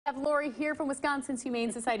I have Lori here from Wisconsin's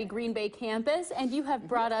Humane Society Green Bay campus, and you have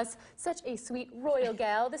brought us such a sweet royal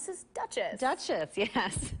gal. This is Dutchess. Dutchess,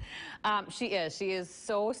 yes. She is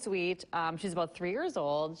so sweet. She's about 3 years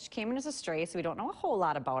old. She came in as a stray, so we don't know a whole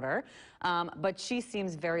lot about her. But she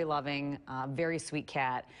seems very loving, very sweet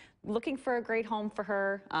cat. Looking for a great home for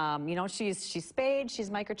her. You know, she's spayed, she's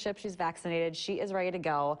microchipped, she's vaccinated, she is ready to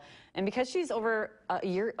go. And because she's over a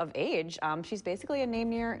year of age, she's basically a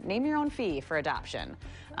name your own fee for adoption.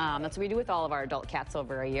 That's what we do with all of our adult cats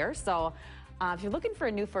over a year. So if you're looking for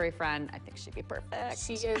a new furry friend, I think she'd be perfect.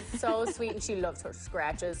 She is so sweet and she loves her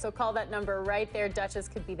scratches. So call that number right there. Dutchess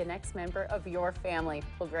could be the next member of your family.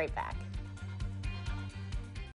 We'll be right back.